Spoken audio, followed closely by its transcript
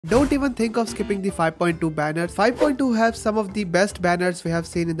Don't even think of skipping the 5.2 banners. 5.2 have some of the best banners we have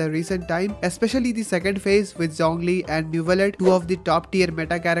seen in the recent time, especially the second phase with Zhongli and Neuvillette, two of the top tier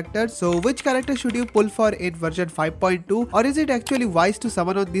meta characters. So which character should you pull for in version 5.2, or is it actually wise to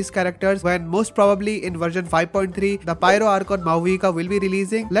summon on these characters when most probably in version 5.3 the Pyro Archon Mauvika will be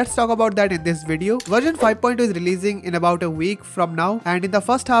releasing? Let's talk about that in this video. Version 5.2 is releasing in about a week from now, and in the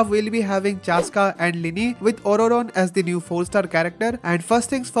first half we'll be having Chaska and Lyney with Ororon as the new 4-star character. And first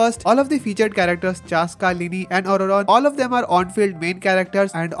things first, all of the featured characters Chaska, Lyney and Ororon, all of them are on-field main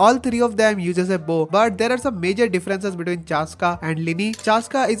characters and all three of them uses a bow. But there are some major differences between Chaska and Lyney.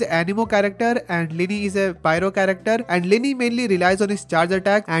 Chaska is an animo character and Lyney is a pyro character, and Lyney mainly relies on his charge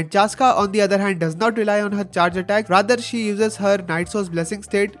attack, and Chaska on the other hand does not rely on her charge attack. Rather, she uses her Night Soul's Blessing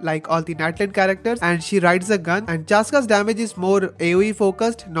state like all the Nightland characters, and she rides a gun. And Chaska's damage is more AoE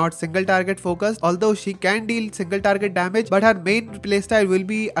focused, not single target focused, although she can deal single target damage, but her main playstyle will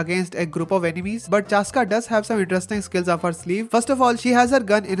be against a group of enemies. But Chaska does have some interesting skills up her sleeve. First of all, she has her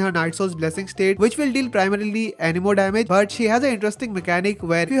gun in her Night Soul's Blessing state, which will deal primarily animo damage, but she has an interesting mechanic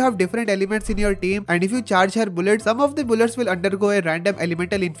where if you have different elements in your team and if you charge her bullets, some of the bullets will undergo a random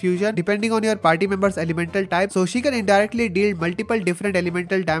elemental infusion depending on your party member's elemental type, so she can indirectly deal multiple different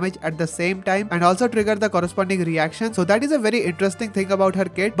elemental damage at the same time and also trigger the corresponding reaction. So that is a very interesting thing about her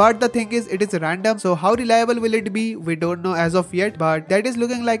kit, but the thing is it is random, so how reliable will it be? We don't know as of yet, but that is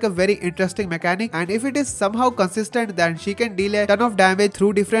looking like a very interesting mechanic, and if it is somehow consistent then she can deal a ton of damage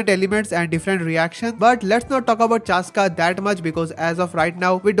through different elements and different reactions. But let's not talk about Chaska that much because as of right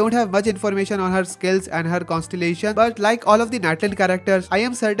now we don't have much information on her skills and her constellation, but like all of the Nightland characters, I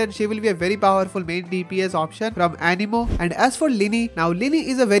am certain she will be a very powerful main DPS option from animo. And as for Lyney, now Lyney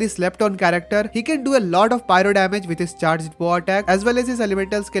is a very slept on character. He can do a lot of pyro damage with his charged bow attack as well as his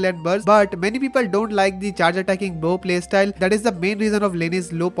elemental skill and burst, but many people don't like the charge attacking bow playstyle. That is the main reason of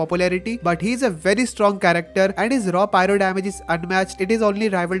Lyney's low popularity, but he is a very strong character and his raw pyro damage is unmatched. It is only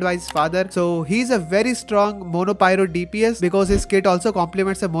rivaled by his father, so he is a very strong mono pyro DPS because his kit also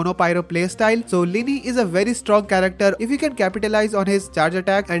complements a mono pyro playstyle. So Lyney is a very strong character if you can capitalize on his charge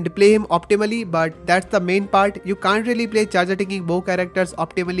attack and play him optimally, but that's the main part. You can't really play charge attacking bow characters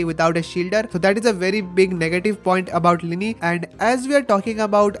optimally without a shielder, so that is a very big negative point about Lyney. And as we are talking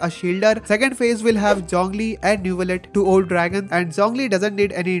about a shielder, second phase will have Zhongli and Neuvillette, two old dragons, and Zhongli doesn't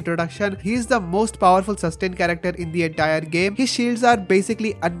need any introduction. He is the most powerful sustained character in the entire game. His shields are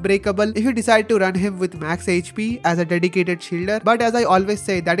basically unbreakable if you decide to run him with max HP as a dedicated shielder, but as I always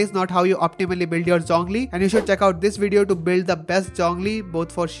say, that is not how you optimally build your Zhongli, and you should check out this video to build the best Zhongli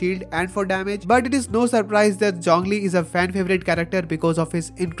both for shield and for damage. But it is no surprise that Zhongli is a fan favorite character because of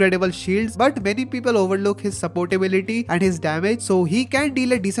his incredible shields, but many people overlook his supportability and his damage, so he can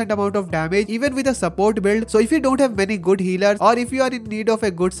deal a decent amount of damage even with a support build. So if you don't have many good healers or if you are in need of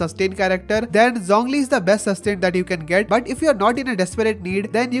a good sustain character, then Zhongli is the best sustain that you can get. But if you are not in a desperate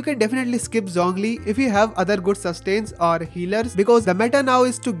need, then you can definitely skip Zhongli if you have other good sustains or healers, because the meta now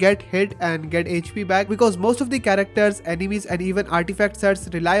is to get hit and get HP back, because most of the characters, enemies and even artifact sets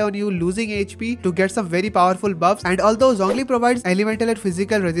rely on you losing HP to get some very powerful buffs. And although Zhongli provides elemental and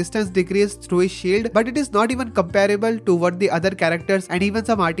physical resistance decrease through his shield, but it is not even comparable to what the other characters and even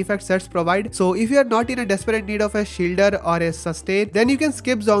some artifact sets provide. So if you are not in a desperate need of a shielder or a sustain, then you can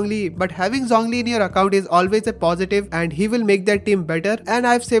skip Zhongli, but having Zhongli in your account is always a positive and he will make that team better. And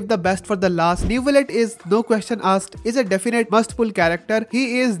I've saved the best for the last. Neuvillette is, no question asked, is a definite must pull character.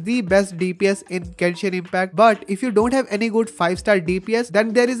 He is the best DPS in Genshin Impact, but if you don't have any good 5-star DPS,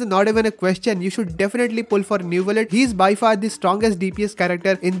 then there is not even a question. You should definitely pull for Neuvillette. He is by far the strongest DPS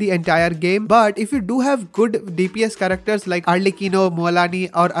character in the entire game. But if you do have good DPS characters like Arlecchino, Moalani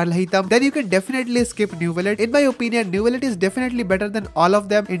or Alhaitham, then you can definitely skip Neuvillette. In my opinion, Neuvillette is definitely better than all of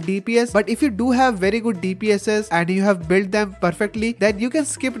them in DPS, but if you do have very good DPSs and you have built them perfectly, then you can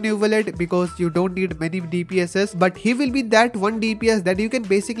skip Neuvillette because you don't need many DPSs, but he will be that one DPS that you can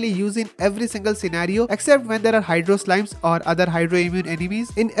basically use in every single scenario except when there are Hydro Slimes or other Hydro immune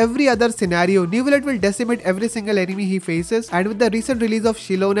enemies. In every other scenario, Neuvillette will decimate every single enemy he faces, and with the recent release of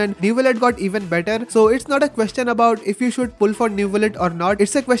Shilonan, Neuvillette got even better. So it's not a question about if you should pull for Neuvillette or not,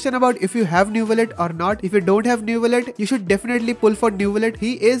 it's a question about if you have Neuvillette or not. If you don't have Neuvillette, you should definitely pull for Neuvillette.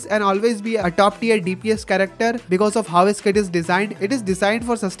 He is and always be a top tier DPS character because of how his kit is designed. It is designed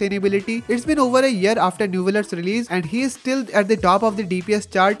for sustainability. It's been over a year after Neuvillette's release and he is still at the top of the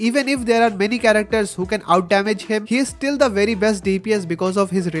DPS chart. Even if there are many characters who can out damage him, he is still the very best DPS because of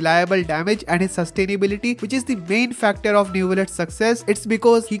his reliable damage and his sustainability, which is the main factor of Neuvillette's success. It's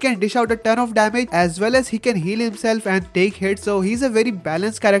because he can dish out a ton of damage as well as he can heal himself and take hits. So he's a very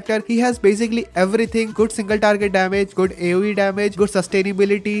balanced character. He has basically everything: good single target damage, good AoE damage, damage, good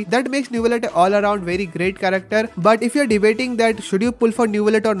sustainability. That makes Neuvillette all around very great character. But if you're debating that should you pull for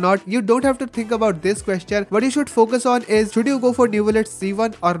Neuvillette or not, you don't have to think about this question. What you should focus on is should you go for Neuvillette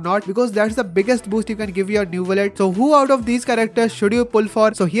C1 or not, because that's the biggest boost you can give your Neuvillette. So who out of these characters should you pull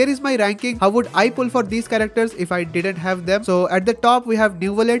for? So here is my ranking. How would I pull for these characters if I didn't have them? So at the top we have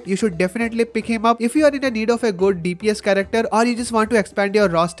Neuvillette. You should definitely pick him up if you are in a need of a good DPS character or you just want to expand your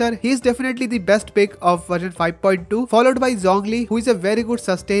roster. He is definitely the best pick of version 5.2, followed by Zhongli, who is a very good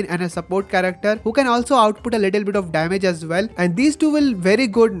sustain and a support character who can also output a little bit of damage as well. And these two will very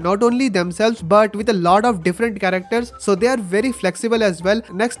good not only themselves but with a lot of different characters, so they are very flexible as well.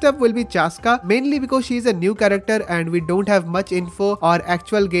 Next up will be Chaska, mainly because she is a new character and we don't have much info or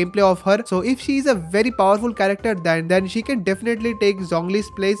actual gameplay of her. So if she is a very powerful character, then she can definitely take Zhongli's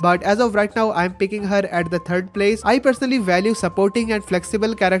place. But as of right now, I'm picking her at the third place. I personally value supporting and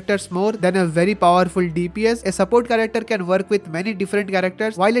flexible characters more than a very powerful DPS. A support character can work with many different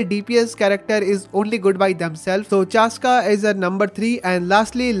characters, while a DPS character is only good by themselves. So Chaska is a number 3, and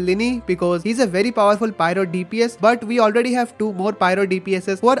lastly Lyney, because he's a very powerful pyro DPS, but we already have 2 more pyro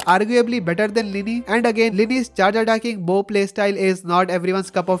DPSs who are arguably better than Lyney. And again, Lyney's charge attacking bow playstyle is not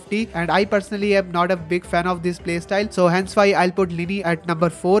everyone's cup of tea, and I personally am not a big fan of this playstyle, so hence why I'll put Lyney at number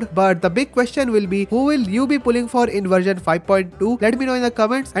 4. But the big question will be, who will you be pulling for in version 5.2? Let me know in the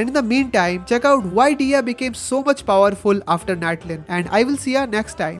comments, and in the meantime check out why Dia became so much powerful after Natlin, and I will see ya next time.